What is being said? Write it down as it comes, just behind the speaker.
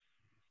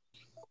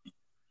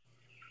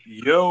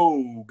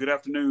Yo, good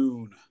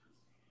afternoon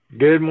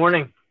Good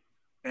morning.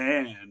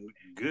 and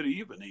good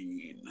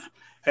evening.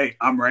 Hey,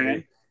 I'm Rand.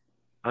 Hey,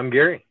 I'm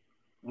Gary.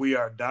 We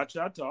are Dot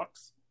Shot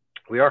Talks.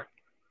 We are.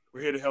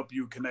 We're here to help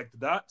you connect the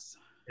dots.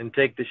 And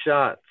take the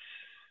shots.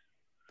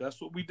 That's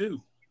what we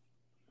do.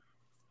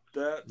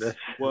 That's That's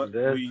what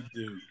that's we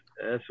do.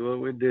 that's what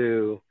we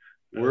do.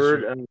 That's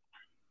Word right.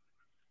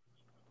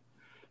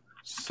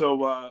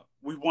 So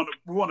we want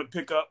to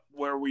pick up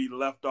where we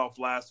left off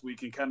last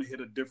week and kind of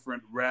hit a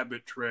different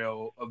rabbit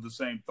trail of the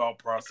same thought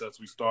process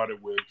we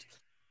started with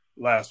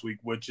last week,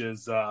 which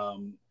is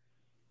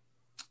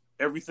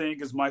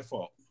everything is my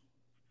fault,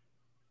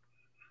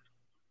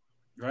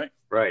 right?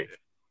 right.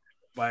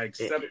 By Eh,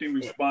 accepting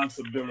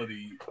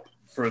responsibility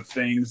for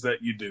things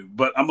that you do.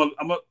 But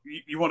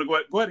you want to go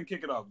ahead and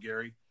kick it off,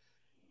 Gary?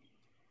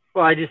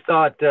 Well, I just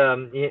thought,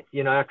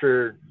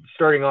 after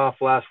starting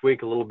off last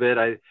week a little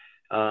bit,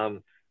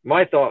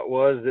 my thought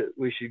was that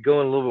we should go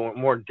in a little bit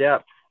more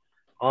depth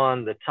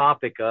on the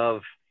topic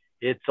of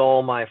it's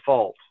all my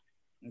fault,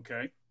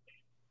 Okay.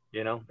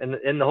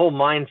 and the whole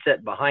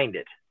mindset behind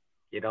it,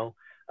 you know.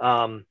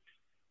 Um,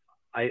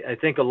 I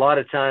think a lot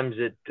of times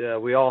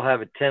we all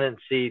have a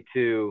tendency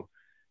to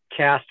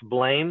cast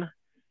blame.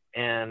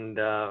 And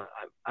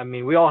I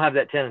mean, we all have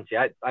that tendency.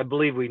 I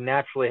believe we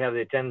naturally have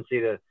the tendency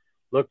to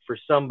look for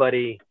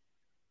somebody,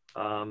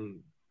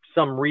 some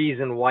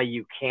reason why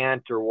you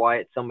can't, or why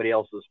it's somebody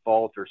else's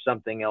fault, or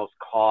something else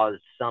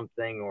caused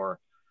something, or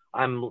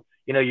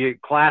you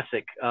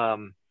classic. I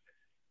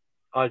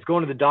was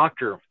going to the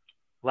doctor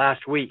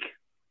last week,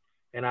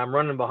 and I'm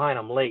running behind.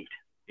 I'm late,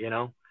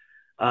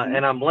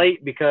 and I'm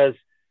late because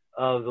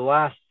of the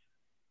last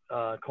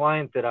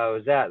client that I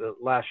was at, the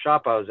last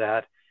shop I was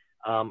at.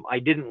 I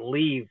didn't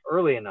leave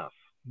early enough,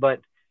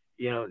 but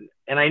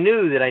and I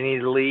knew that I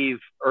needed to leave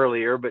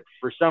earlier, but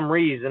for some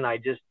reason I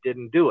just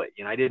didn't do it.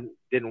 I didn't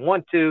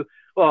want to.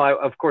 Well,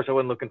 of course I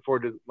wasn't looking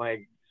forward to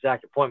my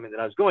exact appointment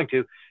that I was going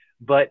to,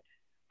 but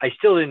I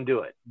still didn't do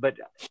it. But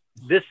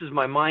this is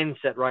my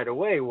mindset right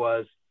away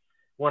was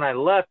when I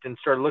left and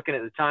started looking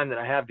at the time that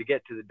I have to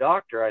get to the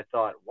doctor, I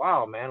thought,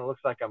 wow, man, it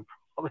looks like I'm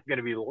probably going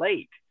to be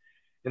late.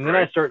 And then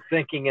I start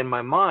thinking in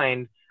my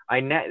mind,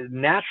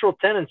 natural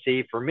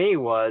tendency for me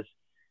was,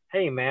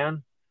 hey,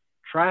 man,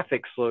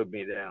 traffic slowed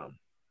me down.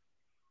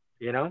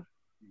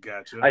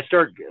 Gotcha.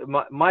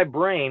 My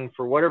brain,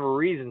 for whatever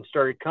reason,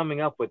 started coming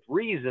up with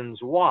reasons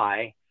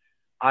why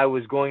I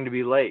was going to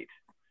be late,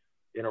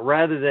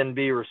 rather than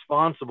be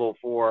responsible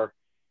for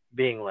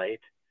being late.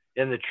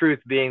 And the truth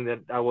being that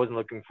I wasn't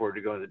looking forward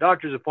to going to the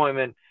doctor's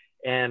appointment,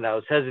 and I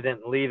was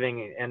hesitant in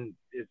leaving, and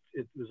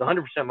it was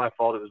 100% my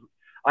fault.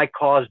 I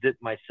caused it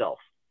myself.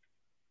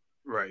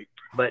 Right.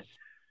 But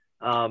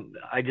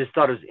I just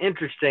thought it was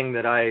interesting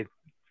that I,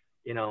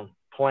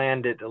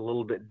 planned it a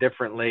little bit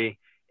differently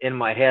in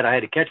my head. I had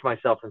to catch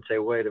myself and say,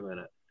 wait a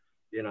minute,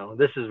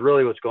 this is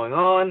really what's going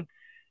on.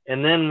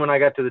 And then when I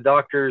got to the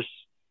doctor's,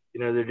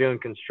 they're doing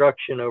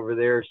construction over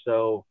there.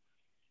 So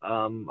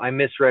I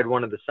misread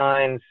one of the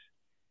signs,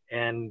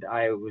 and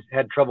I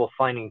had trouble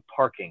finding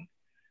parking.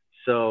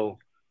 So,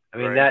 I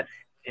mean, that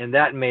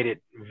made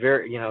it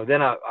very,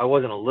 then I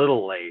wasn't a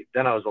little late.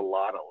 Then I was a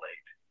lot of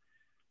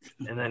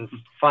late. And then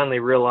finally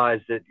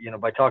realized that,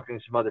 by talking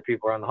to some other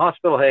people around the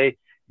hospital, hey,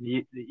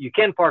 you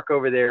can park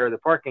over there. The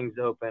parking's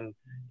open,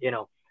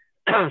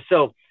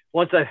 So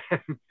once I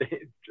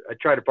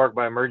tried to park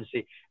by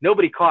emergency,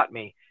 nobody caught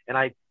me. And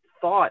I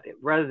thought,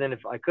 rather than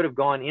if I could have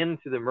gone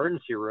into the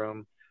emergency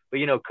room, but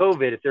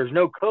COVID, if there's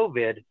no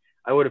COVID,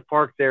 I would have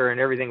parked there and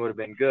everything would have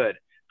been good.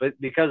 But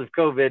because of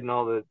COVID and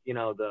all the,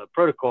 the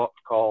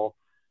protocol,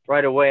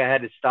 right away I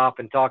had to stop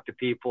and talk to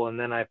people. And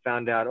then I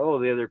found out, oh,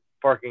 the other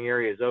parking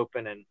area is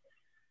open. And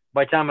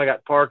by the time I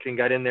got parked and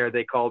got in there,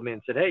 they called me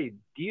and said, hey,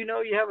 do you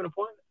know you have an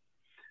appointment?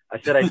 I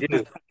said, I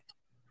do.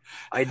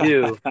 I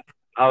do.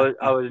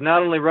 I was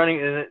not only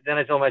running, and then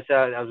I told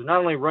myself I was not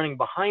only running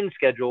behind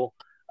schedule,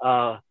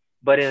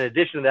 but in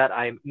addition to that,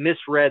 I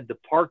misread the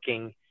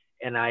parking,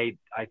 and I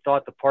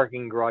thought the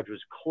parking garage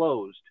was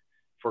closed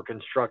for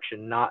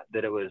construction, not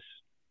that it was,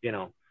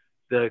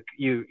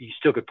 you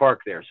still could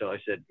park there. So I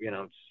said,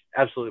 it's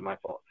absolutely my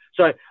fault.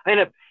 So I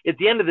ended up, at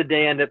the end of the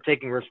day, I ended up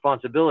taking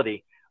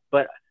responsibility.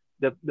 But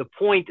the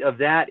point of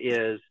that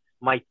is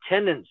my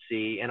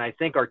tendency, and I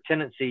think our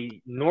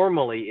tendency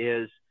normally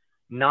is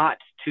not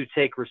to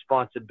take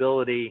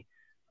responsibility.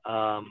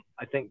 I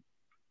think.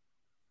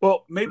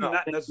 Well, maybe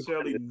not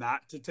necessarily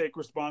not to take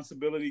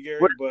responsibility,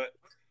 Gary, but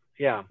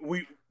yeah,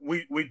 we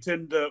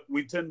tend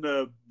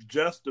to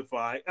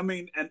justify. I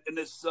mean, and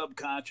it's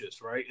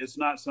subconscious, right? It's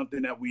not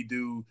something that we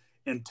do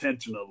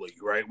intentionally,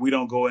 right? We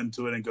don't go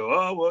into it and go,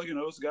 oh well,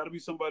 it's got to be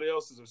somebody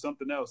else's or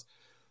something else.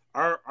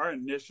 Our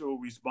initial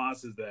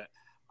response is that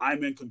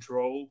I'm in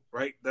control,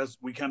 right?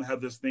 We kind of have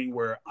this thing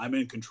where I'm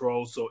in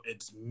control, so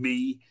it's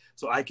me,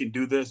 so I can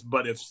do this.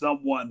 But if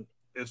something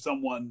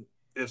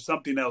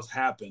else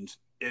happens,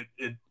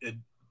 it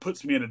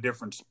puts me in a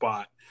different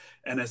spot.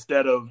 And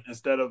instead of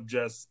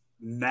just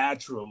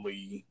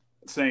naturally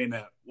saying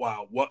that,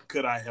 wow, what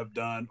could I have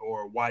done,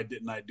 or why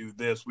didn't I do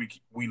this?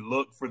 We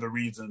look for the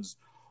reasons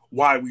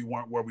why we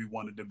weren't where we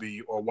wanted to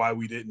be, or why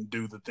we didn't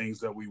do the things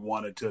that we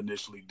wanted to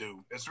initially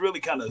do. It's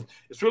really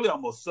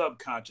almost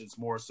subconscious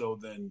more so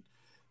than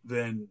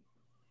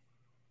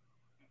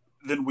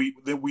we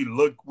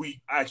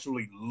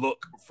actually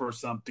look for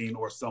something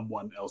or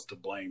someone else to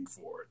blame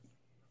for it.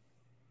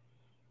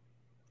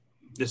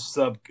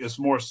 It's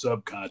more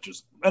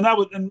subconscious, and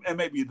and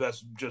maybe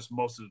that's just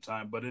most of the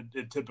time, but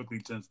it typically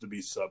tends to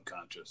be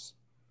subconscious.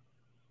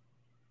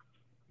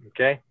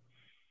 Okay.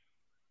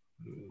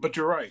 But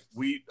you're right.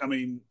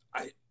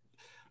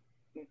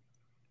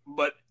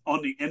 But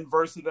on the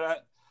inverse of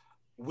that,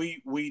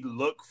 we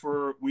look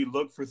for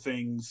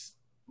things.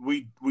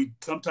 We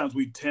sometimes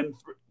we tend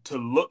to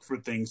look for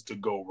things to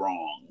go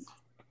wrong,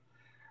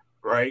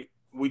 right?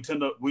 We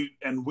tend to we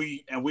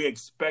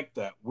expect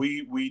that.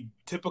 We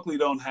typically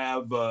don't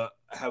have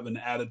an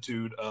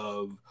attitude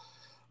of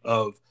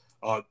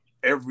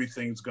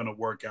everything's going to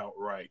work out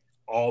right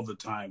all the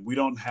time. We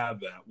don't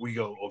have that. We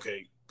go,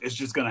 okay, it's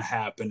just going to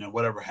happen, and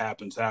whatever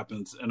happens,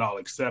 happens, and I'll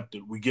accept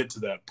it. We get to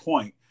that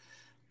point.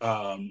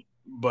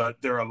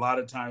 But there are a lot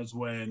of times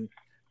when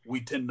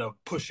we tend to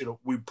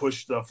we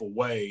push stuff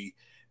away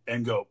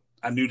and go,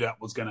 I knew that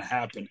was going to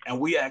happen. And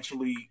we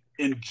actually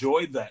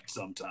enjoy that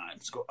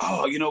sometimes. Go,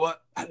 oh, you know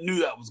what? I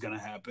knew that was going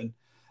to happen.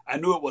 I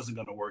knew it wasn't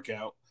going to work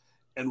out.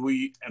 And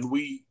we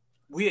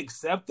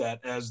accept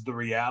that as the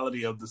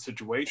reality of the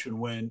situation,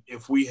 when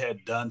if we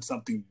had done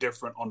something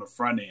different on the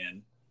front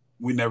end,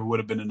 we never would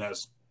have been in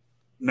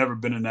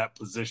that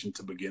position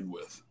to begin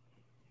with.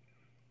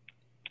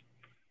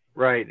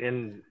 Right.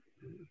 And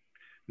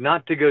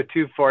not to go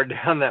too far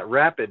down that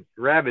rabbit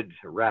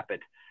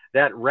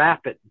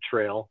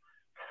trail.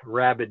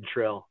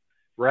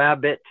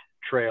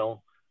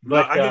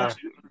 But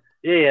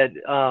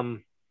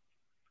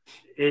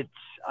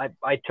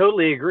I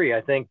totally agree. I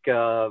think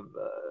I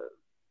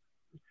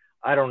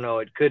don't know.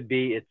 It could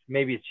be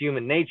maybe it's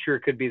human nature.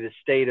 It could be the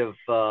state of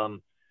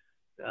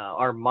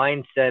our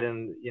mindset,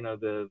 and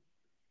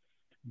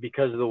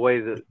because of the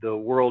way the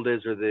world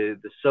is, or the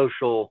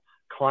social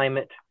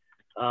climate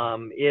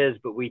is.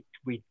 But we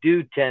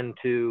do tend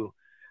to,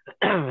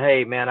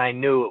 hey man, I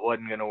knew it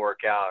wasn't going to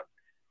work out,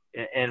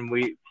 and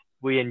we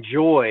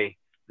enjoy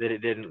that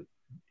it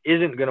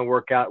isn't going to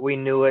work out. We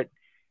knew it.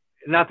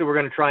 Not that we're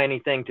going to try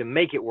anything to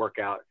make it work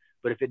out,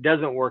 but if it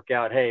doesn't work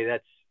out, hey,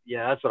 that's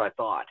what I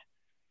thought.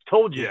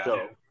 Told you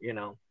so.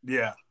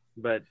 Yeah.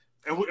 But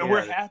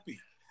we're happy.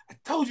 I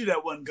told you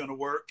that wasn't going to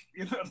work.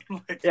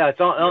 Yeah, it's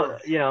all.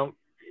 Yeah.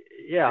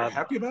 You're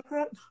happy about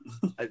that?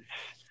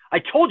 I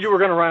told you we're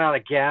going to run out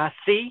of gas.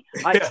 See,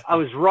 I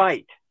was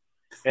right.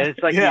 And it's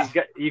like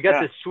you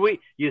got the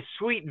sweet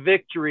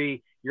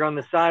victory. You're on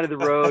the side of the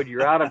road.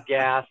 You're out of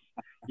gas.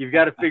 You've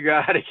got to figure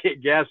out how to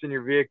get gas in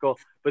your vehicle.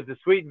 But the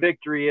sweet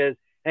victory is,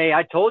 hey,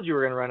 I told you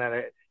we're going to run out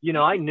of.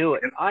 I knew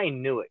it. I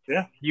knew it.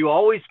 Yeah. You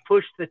always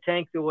push the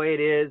tank the way it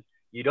is.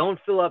 You don't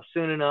fill up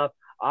soon enough.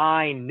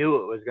 I knew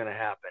it was going to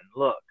happen.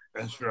 Look.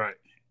 That's right.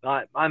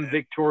 I'm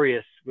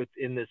victorious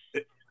in this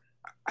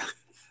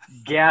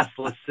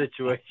gasless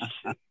situation.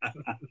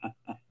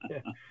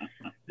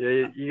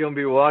 You're gonna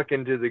be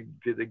walking to the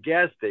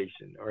gas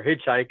station or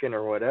hitchhiking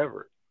or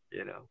whatever,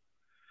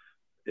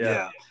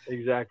 Yeah,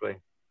 exactly.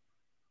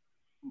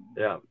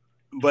 Yeah,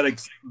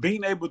 but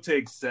being able to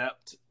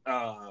accept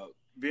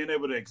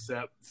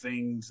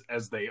things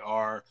as they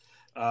are,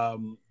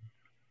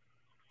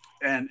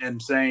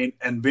 and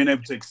being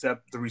able to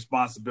accept the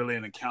responsibility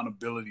and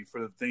accountability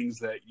for the things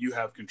that you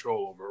have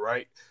control over,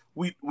 right?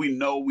 We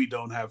know we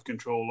don't have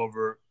control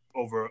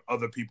over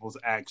other people's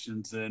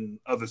actions and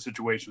other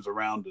situations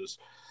around us,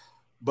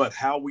 but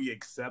how we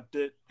accept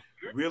it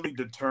really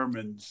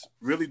determines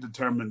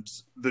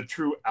the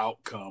true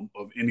outcome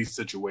of any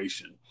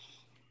situation.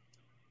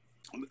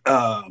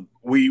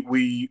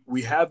 We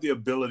have the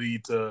ability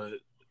to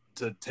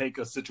take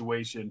a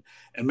situation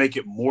and make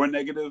it more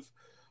negative,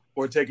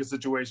 or take a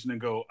situation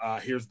and go,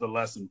 here's the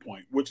lesson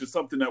point, which is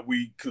something that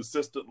we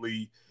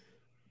consistently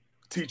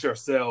teach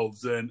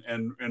ourselves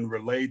and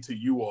relay to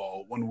you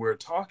all when we're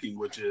talking,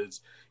 which is,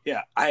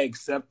 I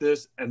accept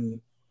this, and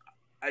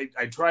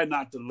I try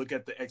not to look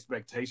at the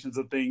expectations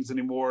of things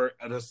anymore.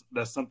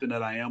 That's something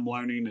that I am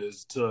learning,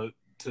 is to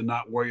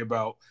not worry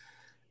about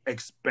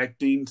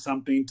expecting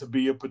something to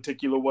be a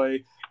particular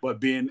way, but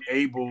being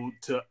able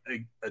to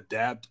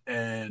adapt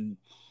and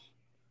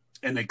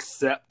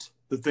accept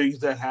the things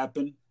that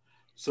happen,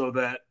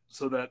 because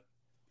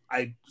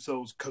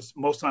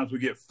most times we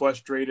get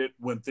frustrated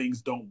when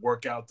things don't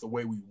work out the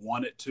way we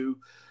want it to.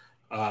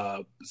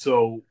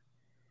 So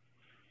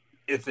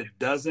if it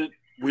doesn't,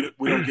 we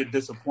don't get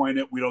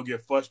disappointed, we don't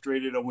get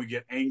frustrated, or we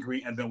get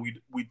angry, and then we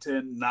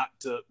tend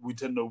to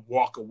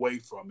walk away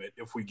from it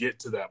if we get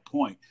to that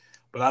point.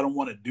 But I don't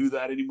want to do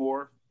that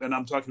anymore, and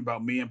I'm talking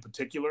about me in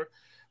particular.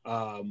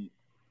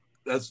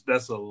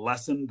 That's a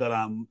lesson that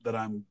I'm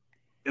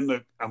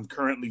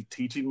currently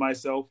teaching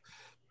myself.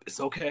 It's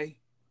okay.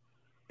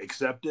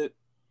 Accept it,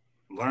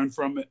 learn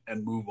from it,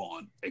 and move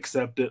on.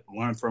 Accept it,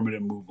 learn from it,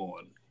 and move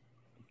on.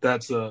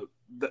 That's a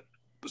that,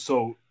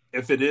 so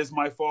if it is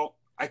my fault,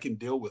 I can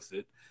deal with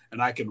it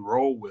and I can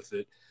roll with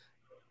it.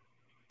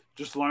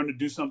 Just learn to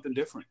do something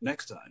different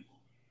next time,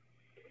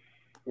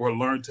 or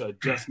learn to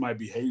adjust my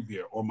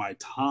behavior or my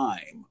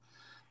time,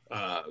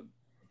 uh,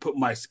 put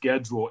my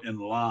schedule in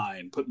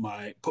line, put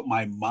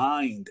my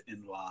mind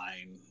in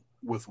line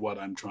with what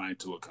I'm trying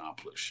to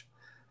accomplish.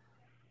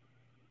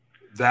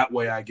 That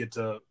way I get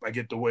to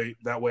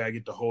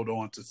hold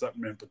on to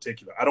something in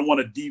particular. I don't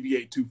want to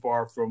deviate too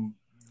far from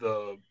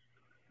the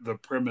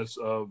premise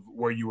of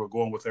where you were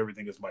going with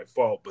everything is my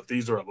fault, but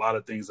these are a lot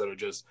of things that are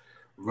just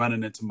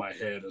running into my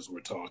head as we're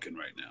talking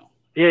right now.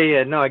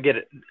 Yeah, no, I get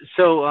it.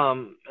 So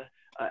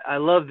I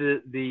love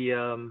I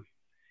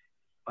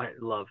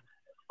love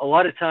a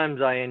lot of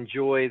times I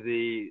enjoy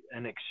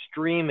an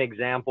extreme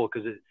example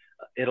because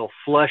it'll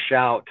flush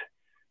out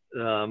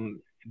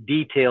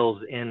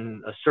details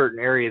in a certain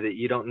area that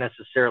you don't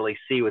necessarily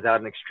see without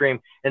an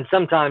extreme, and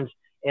sometimes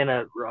in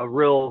a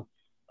real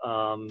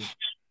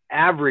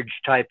average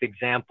type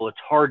example, it's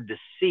hard to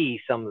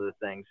see some of the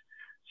things.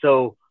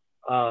 So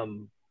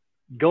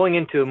going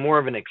into more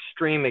of an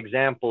extreme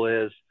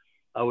example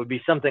would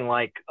be something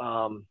like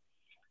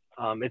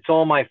it's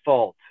all my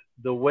fault.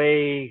 The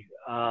way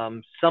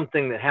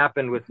something that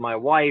happened with my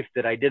wife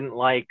that I didn't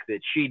like that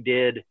she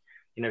did,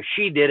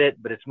 she did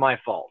it, but it's my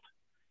fault,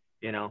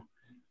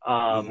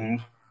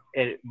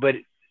 but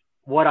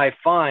what I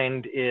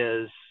find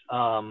is,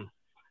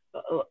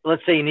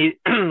 let's say I need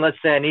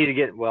to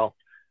get,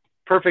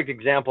 perfect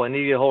example. I need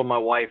to get a hold of my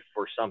wife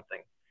for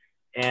something,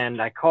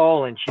 and I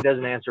call and she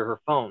doesn't answer her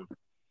phone.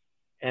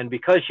 And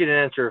because she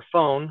didn't answer her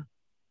phone,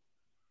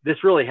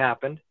 this really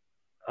happened.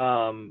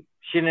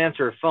 She didn't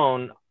answer her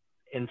phone.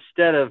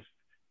 Instead of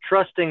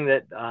trusting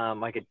that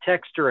I could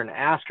text her and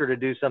ask her to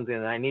do something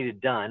that I needed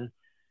done,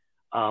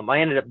 I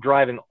ended up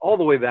driving all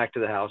the way back to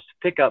the house to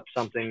pick up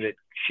something that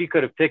she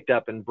could have picked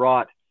up and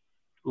brought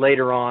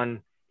later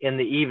on in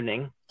the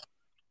evening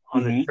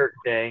on the certain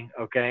day,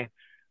 okay?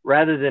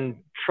 Rather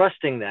than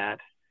trusting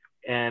that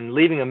and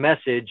leaving a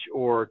message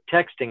or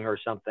texting her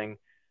something,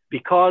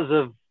 because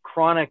of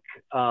chronic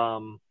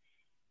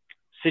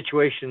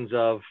situations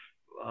of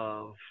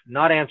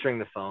not answering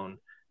the phone,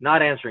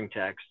 not answering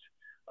text,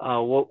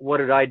 what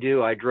did I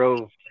do? I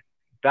drove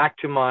back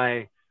to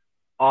my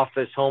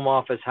home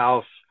office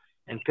house,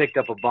 and picked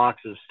up a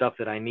box of stuff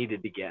that I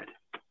needed to get,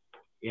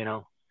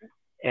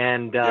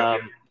 and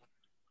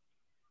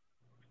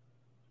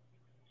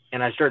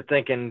and I started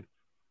thinking,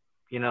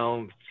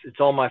 it's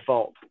all my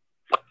fault.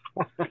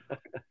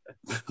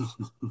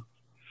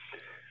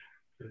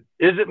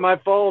 Is it my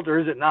fault or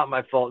is it not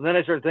my fault? And then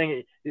I started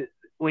thinking,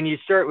 when you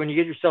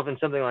get yourself in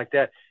something like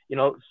that,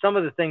 some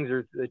of the things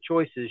are the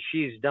choices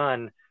she's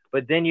done,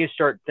 but then you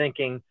start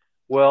thinking,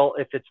 well,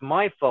 if it's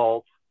my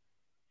fault,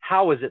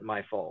 how is it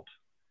my fault?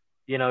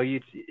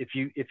 If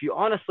you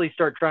honestly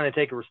start trying to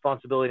take a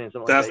responsibility in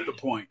something that's like that,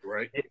 the point,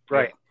 right?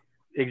 Right.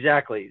 Yeah.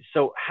 Exactly.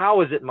 So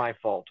how is it my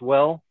fault?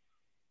 Well,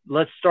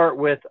 let's start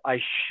with,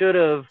 I should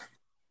have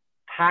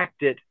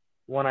packed it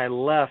when I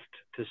left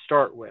to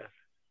start with.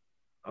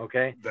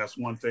 Okay. That's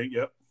one thing.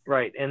 Yep.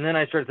 Right. And then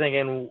I started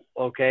thinking,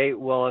 okay,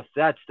 well, if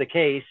that's the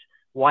case,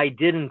 why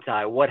didn't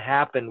I? What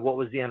happened? What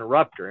was the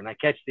interrupter? And I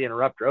catch the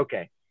interrupter.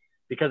 Okay.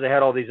 Because I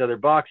had all these other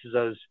boxes.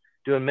 I was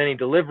doing many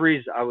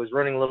deliveries. I was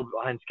running a little bit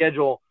behind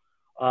schedule.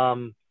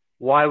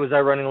 Why was I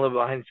running a little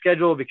bit behind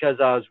schedule? Because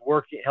I was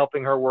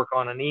helping her work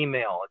on an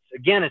email.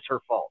 It's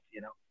her fault,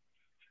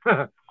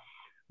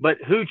 But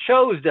who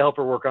chose to help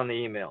her work on the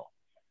email?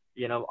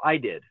 I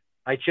did.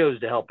 I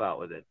chose to help out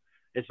with it.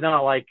 It's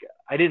not like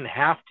I didn't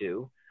have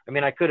to. I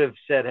mean, I could have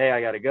said, hey,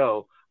 I got to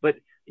go. But,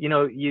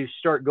 you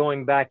start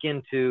going back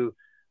into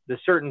the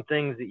certain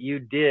things that you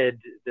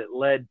did that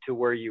led to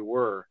where you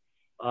were.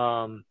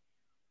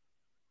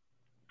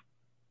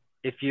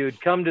 If you had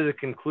come to the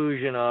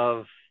conclusion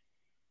of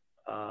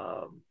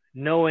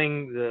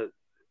knowing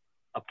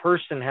a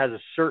person has a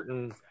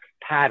certain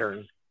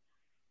pattern,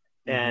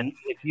 and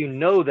if you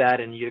know that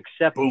and you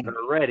accept it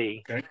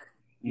already, okay.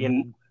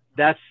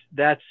 That's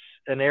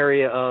an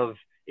area of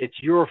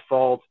it's your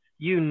fault.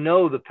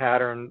 The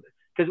pattern,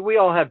 because we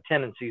all have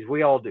tendencies.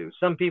 We all do.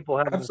 Some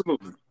people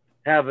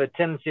have a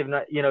tendency of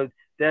not,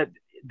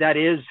 that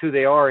is who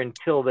they are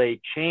until they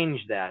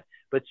change that.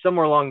 But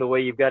somewhere along the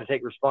way, you've got to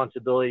take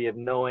responsibility of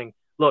knowing,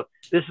 look,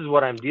 this is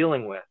what I'm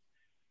dealing with.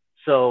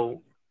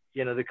 So,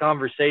 the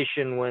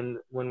conversation,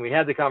 when we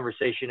had the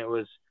conversation, it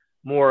was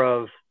more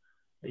of,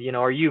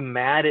 are you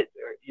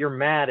you're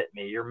mad at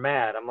me? You're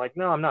mad. I'm like,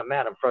 no, I'm not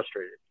mad. I'm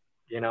frustrated,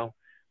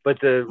 but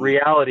the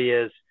reality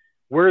is,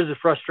 where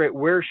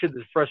should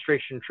the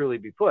frustration truly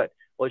be put?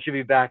 Well, it should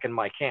be back in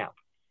my camp.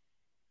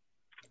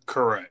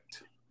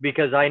 Correct.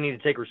 Because I need to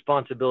take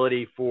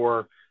responsibility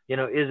for,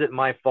 is it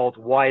my fault?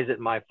 Why is it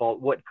my fault?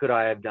 What could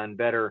I have done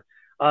better?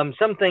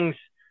 Some things,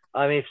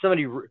 if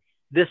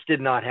this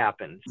did not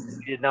happen,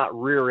 it did not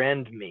rear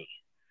end me,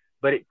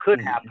 but it could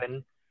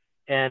happen.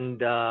 And,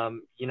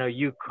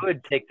 you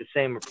could take the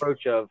same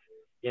approach of,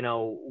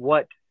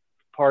 what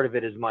part of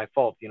it is my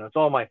fault? It's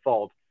all my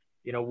fault.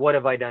 What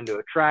have I done to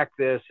attract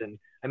this? And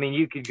I mean,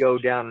 you could go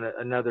down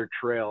another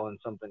trail and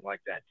something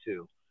like that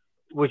too,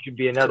 which would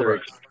be another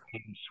Correct.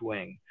 extreme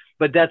swing.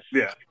 But that's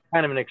Yeah.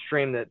 kind of an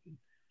extreme that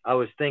I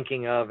was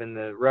thinking of in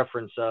the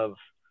reference of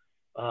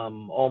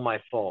all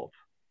my fault.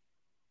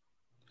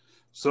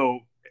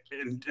 So,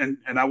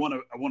 and I want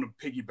to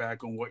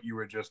piggyback on what you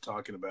were just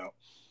talking about.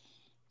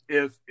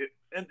 If it,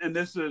 and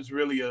this is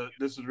really a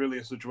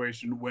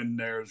situation when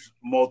there's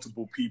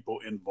multiple people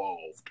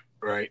involved,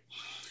 right?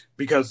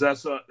 Because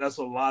that's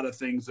a lot of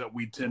things that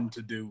we tend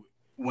to do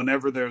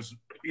whenever there's,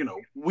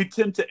 we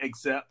tend to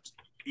accept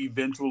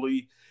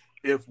eventually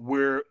if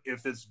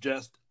it's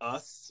just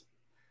us,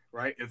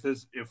 right?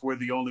 If we're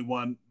the only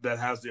one that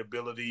has the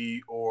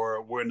ability,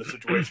 or we're in a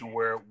situation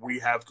where we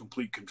have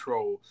complete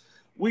control,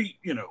 we,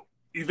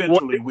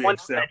 eventually we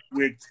accept.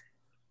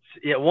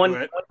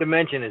 One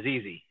dimension is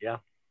easy. Yeah.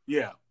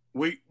 Yeah.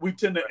 We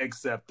tend to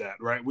accept that,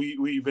 right?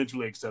 We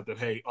eventually accept that.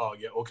 Hey, oh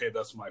yeah, okay,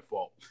 that's my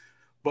fault.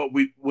 But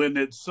when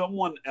it's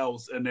someone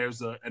else and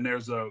there's a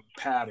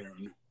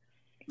pattern,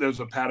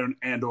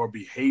 and or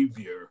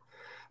behavior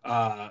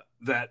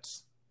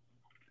that's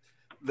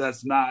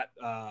not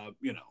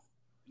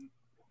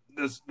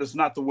that's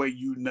not the way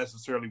you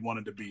necessarily want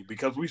it to be,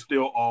 because we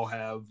still all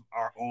have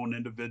our own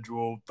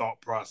individual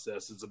thought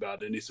processes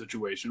about any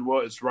situation.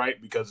 Well, it's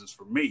right because it's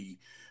for me,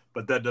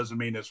 but that doesn't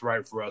mean it's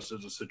right for us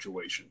as a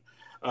situation.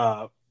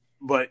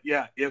 But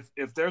yeah,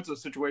 if there's a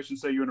situation,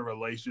 say you're in a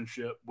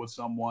relationship with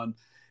someone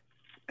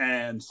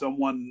and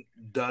someone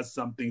does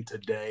something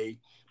today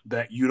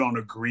that you don't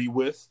agree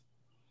with,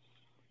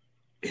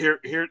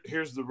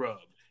 here's the rub.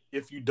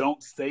 If you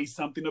don't say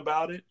something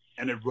about it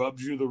and it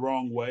rubs you the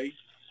wrong way,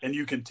 and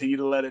you continue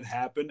to let it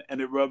happen and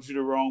it rubs you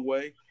the wrong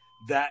way,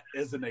 that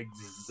is an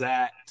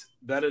exact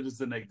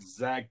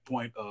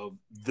point of,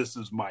 this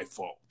is my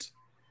fault,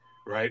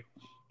 right?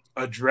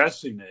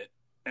 Addressing it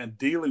and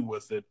dealing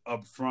with it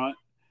up front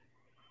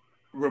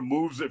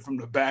removes it from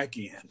the back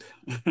end,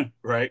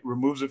 right?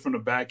 Removes it from the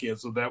back end,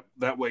 so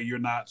that way you're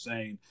not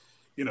saying,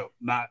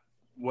 not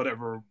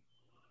whatever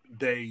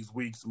days,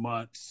 weeks,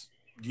 months,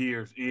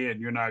 years in,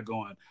 you're not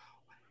going,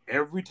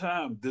 every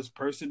time this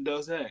person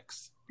does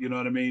X, you know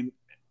what I mean?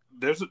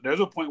 There's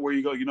a point where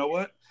you go, you know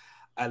what?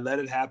 I let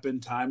it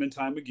happen time and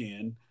time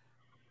again.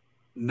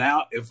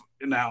 Now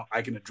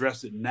I can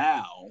address it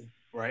now,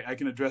 right? I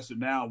can address it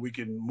now. We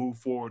can move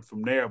forward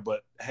from there.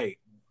 But hey,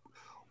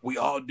 we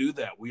all do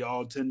that. We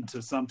all tend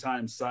to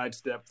sometimes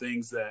sidestep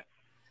things that,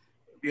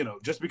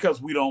 just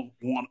because we don't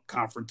want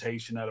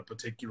confrontation at a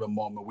particular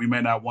moment. We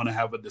may not want to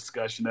have a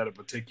discussion at a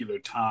particular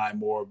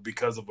time, or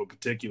because of a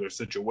particular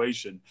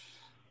situation.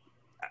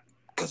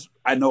 Because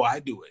I know I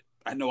do it.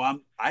 I know I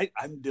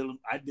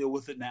deal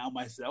with it now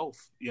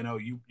myself.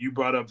 You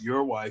brought up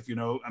your wife,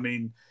 I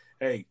mean,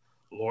 hey,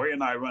 Lori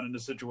and I run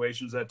into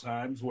situations at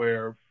times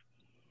where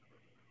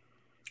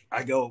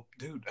then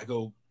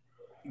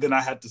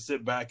I had to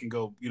sit back and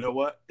go, you know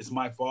what? It's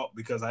my fault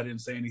because I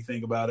didn't say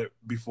anything about it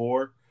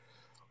before,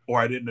 or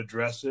I didn't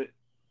address it,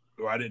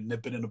 or I didn't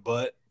nip it in the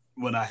butt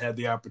when I had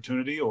the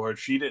opportunity, or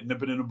she didn't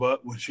nip it in the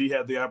butt when she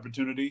had the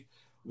opportunity.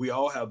 We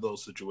all have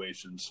those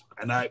situations,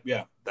 and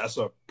that's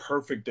a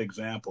perfect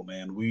example,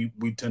 man. We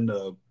tend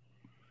to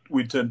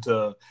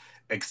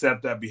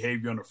accept that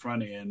behavior on the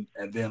front end,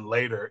 and then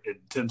later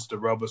it tends to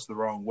rub us the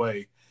wrong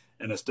way.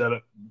 And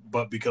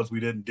but because we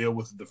didn't deal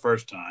with it the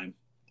first time,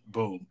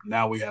 boom!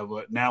 Now we have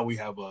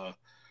a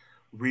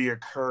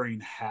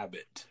reoccurring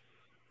habit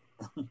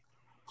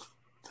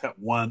that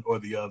one or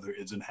the other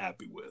isn't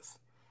happy with.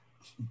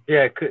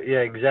 Yeah,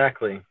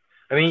 exactly.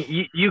 I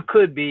mean, you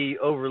could be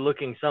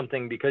overlooking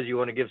something because you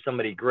want to give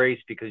somebody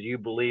grace, because you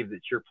believe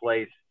that's your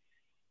place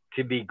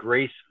to be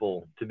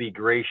graceful, to be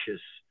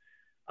gracious.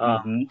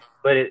 Mm-hmm.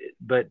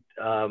 But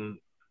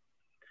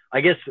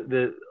I guess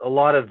a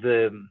lot of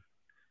the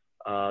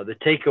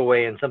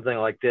takeaway in something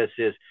like this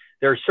is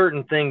there are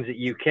certain things that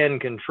you can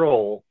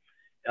control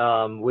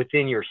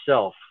within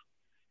yourself,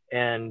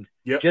 and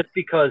just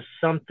because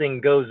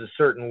something goes a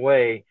certain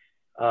way,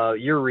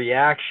 your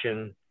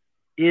reaction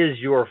is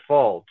your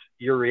fault.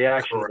 Your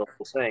reaction is the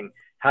whole thing.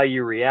 How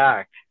you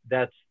react,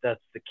 that's the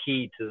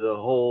key to the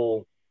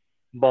whole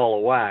ball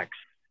of wax.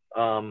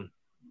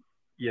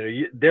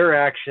 Their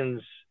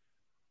actions,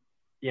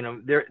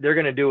 they're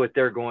going to do what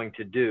they're going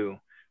to do,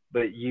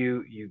 but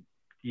you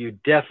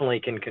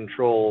definitely can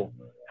control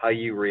how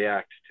you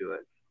react to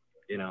it.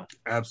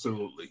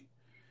 Absolutely.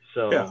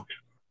 So, yeah.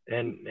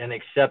 and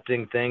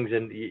accepting things,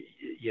 and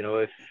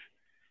if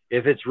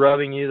it's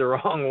rubbing you the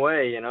wrong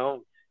way,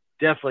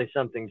 definitely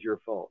something's your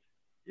fault.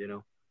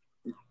 Yeah.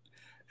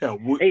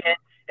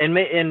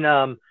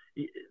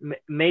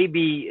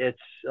 Maybe it's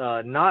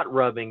not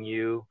rubbing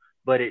you,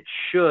 but it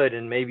should,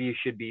 and maybe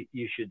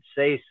you should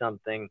say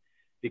something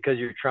because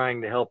you're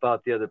trying to help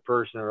out the other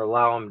person or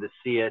allow them to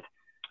see it.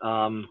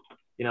 And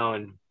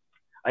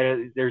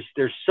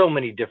there's so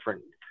many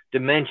different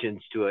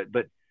dimensions to it,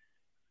 but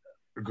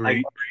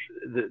agreed.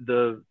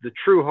 The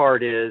true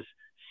heart is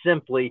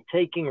simply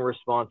taking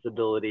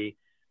responsibility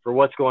for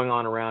what's going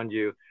on around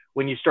you.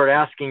 When you start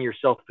asking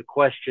yourself the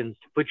questions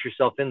to put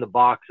yourself in the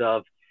box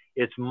of,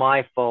 it's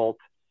my fault,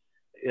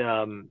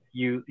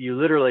 you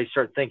literally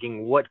start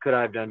thinking, what could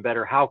I have done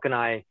better? How can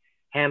I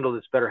handle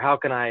this better? How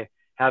can I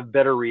have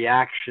better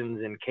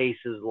reactions in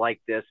cases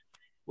like this,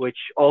 which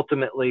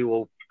ultimately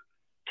will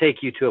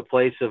take you to a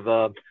place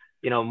of,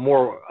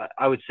 more,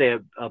 I would say,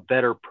 a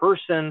better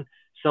person,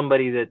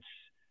 somebody that's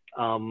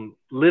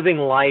living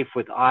life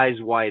with eyes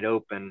wide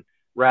open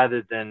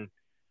rather than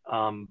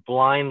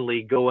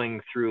blindly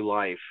going through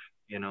life,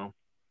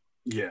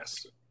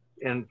 Yes.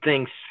 and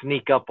things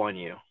sneak up on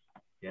you,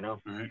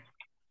 All right.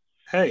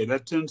 Hey,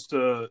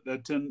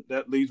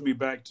 that leads me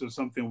back to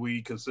something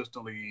we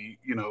consistently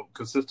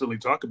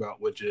talk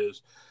about, which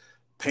is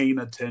paying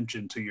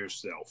attention to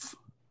yourself,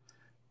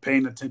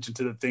 paying attention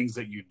to the things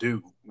that you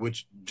do,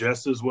 which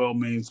just as well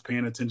means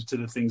paying attention to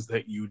the things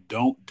that you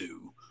don't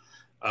do,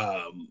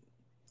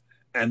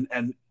 and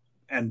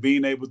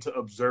being able to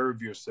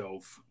observe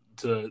yourself,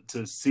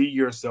 to see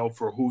yourself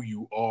for who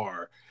you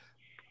are.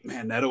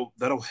 Man,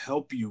 that'll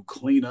help you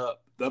clean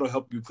up. That'll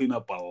help you clean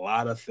up a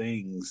lot of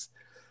things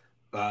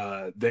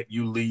that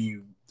you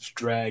leave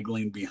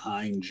straggling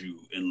behind you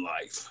in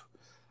life.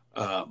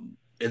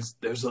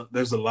 There's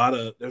a lot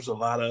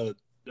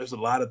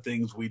of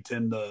things we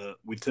tend to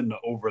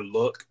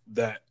overlook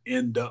that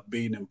end up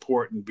being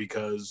important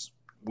because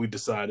we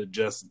decided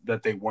just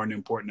that they weren't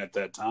important at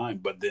that time.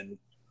 But then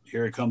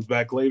here it comes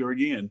back later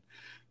again,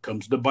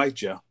 comes to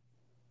bite you.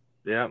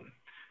 Yeah,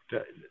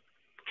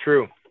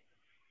 true.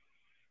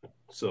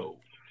 So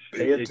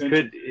paying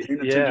attention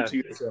to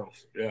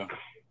yourself. Yeah.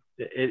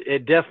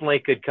 It definitely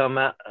could come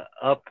up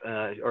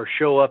or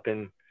show up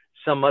in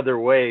some other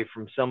way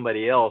from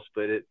somebody else,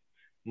 but it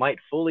might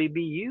fully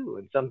be you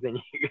and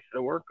something you got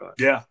to work on.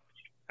 Yeah,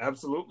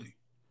 absolutely.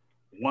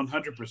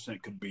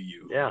 100% could be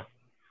you. Yeah.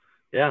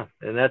 Yeah.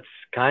 And that's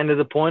kind of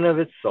the point of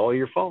it's all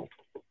your fault.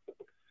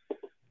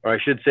 Or I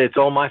should say it's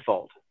all my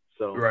fault.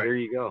 So There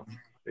you go.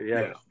 There you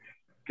have it.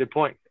 Good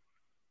point.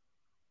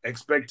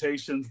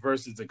 Expectations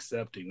versus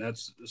accepting.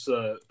 It's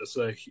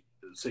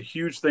a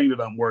huge thing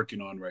that I'm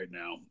working on right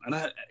now. And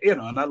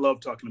I love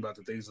talking about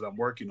the things that I'm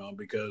working on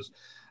because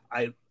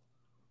I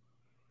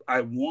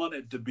want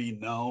it to be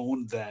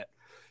known that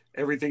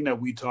everything that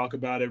we talk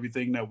about,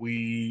 everything that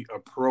we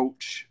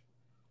approach,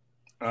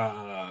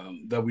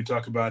 that we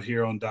talk about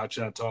here on Dot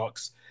Shot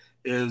Talks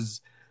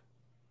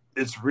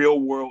it's real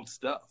world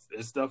stuff.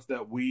 It's stuff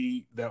that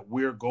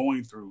we're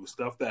going through,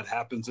 stuff that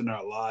happens in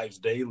our lives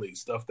daily,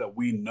 stuff that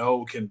we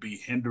know can be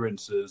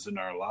hindrances in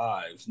our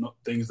lives,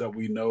 things that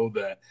we know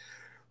that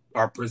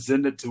are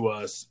presented to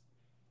us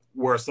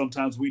where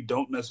sometimes we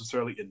don't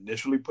necessarily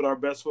initially put our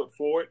best foot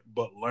forward,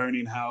 but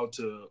learning how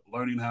to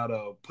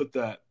put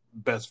that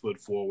best foot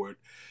forward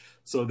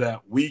so that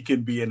we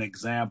can be an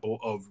example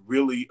of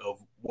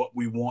what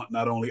we want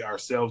not only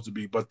ourselves to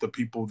be, but the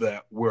people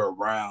that we're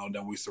around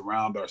and we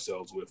surround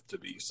ourselves with to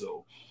be.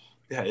 So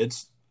yeah,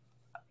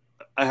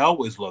 I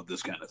always love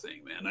this kind of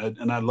thing, man.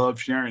 And I love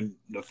sharing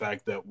the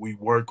fact that we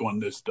work on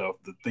this stuff.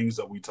 The things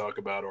that we talk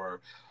about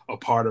are a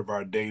part of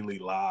our daily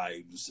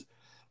lives.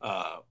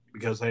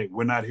 Because, hey,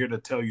 we're not here to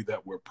tell you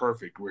that we're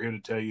perfect. We're here to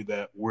tell you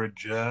that we're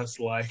just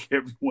like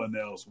everyone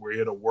else. We're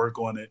here to work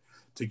on it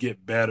to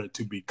get better,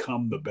 to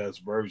become the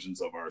best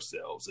versions of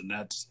ourselves. And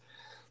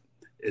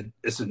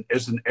it's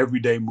an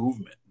everyday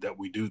movement that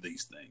we do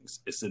these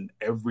things. It's an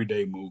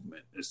everyday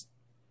movement. It's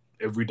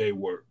everyday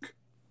work.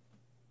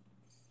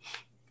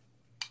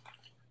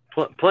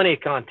 Plenty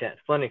of content.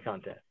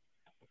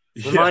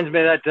 Reminds me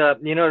of that,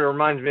 it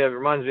reminds me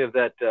of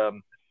that,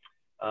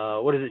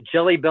 what is it?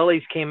 Jelly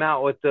Bellies came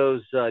out with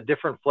those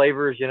different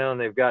flavors, and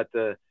they've got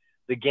the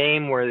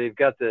game where they've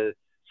got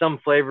some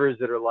flavors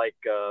that are like,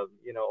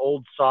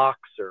 old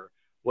socks or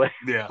what?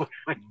 Yeah,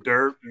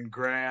 dirt and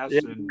grass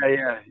and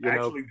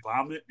actually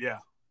vomit. Yeah.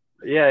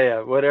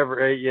 Yeah,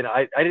 whatever.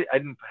 I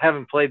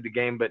haven't played the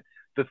game, but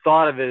the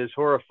thought of it is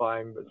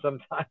horrifying. But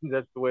sometimes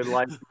that's the way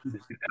life is.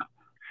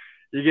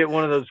 You get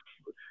one of those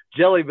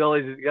Jelly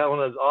Bellies that's got one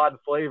of those odd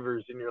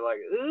flavors, and you're like,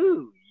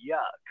 ooh,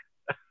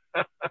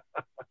 yuck.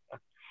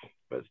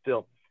 But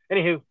still,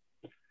 anywho,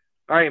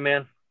 all right,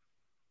 man.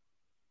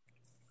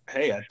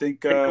 Hey, I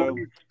think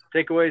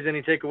takeaways.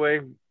 Any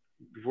takeaway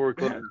before we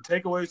close?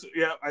 Takeaways.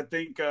 Yeah, I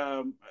think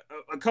a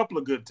couple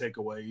of good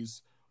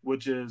takeaways,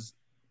 which is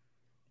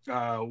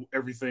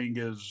everything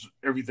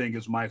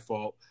is my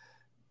fault.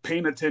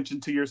 Paying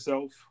attention to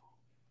yourself,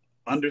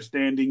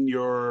 understanding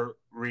your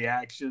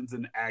reactions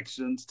and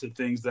actions to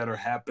things that are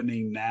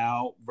happening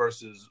now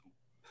versus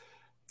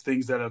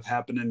things that have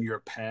happened in your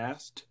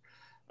past.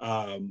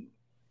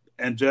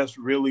 And just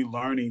really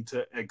learning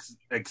to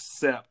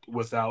accept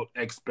without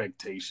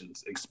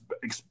expectations,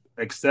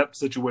 accept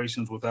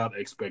situations without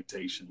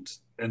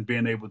expectations, and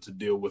being able to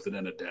deal with it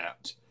and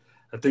adapt.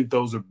 I think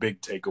those are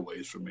big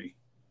takeaways for me.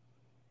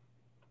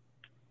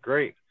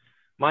 Great.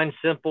 Mine's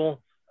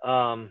simple.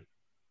 Find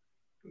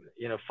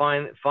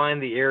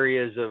the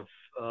areas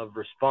of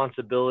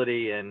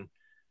responsibility and,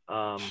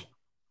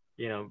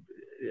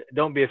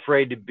 don't be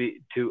afraid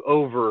to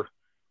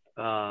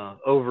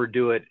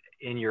overdo it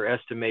in your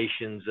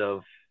estimations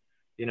of,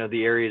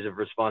 the areas of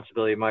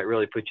responsibility. It might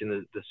really put you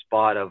in the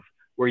spot of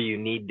where you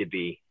need to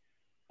be.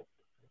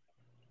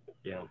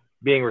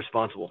 Being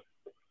responsible.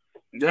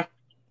 Yeah.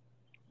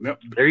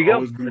 Yep. There you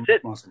go.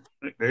 That's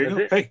it. There you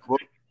go. Hey, well,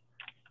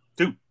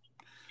 dude,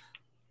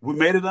 we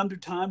made it under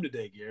time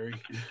today, Gary.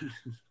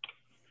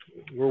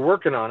 We're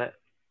working on it.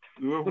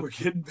 We're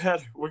getting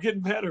better. We're getting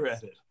better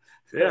at it.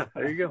 Yeah,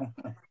 there you go.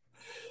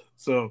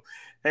 So,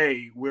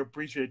 hey, we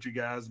appreciate you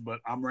guys, but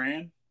I'm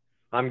Rand.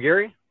 I'm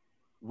Gary.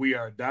 We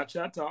are Dot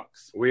Shot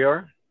Talks. We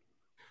are.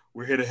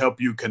 We're here to help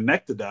you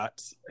connect the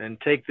dots. And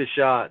take the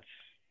shots.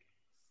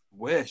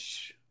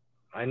 Wish.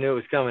 I knew it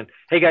was coming.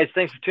 Hey, guys,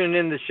 thanks for tuning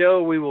in to the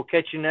show. We will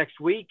catch you next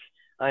week.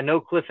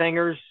 No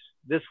cliffhangers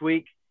this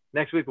week.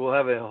 Next week, we'll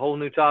have a whole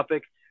new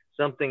topic,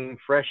 something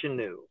fresh and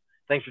new.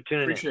 Thanks for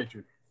tuning in. Appreciate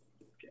you.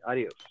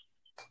 Adios.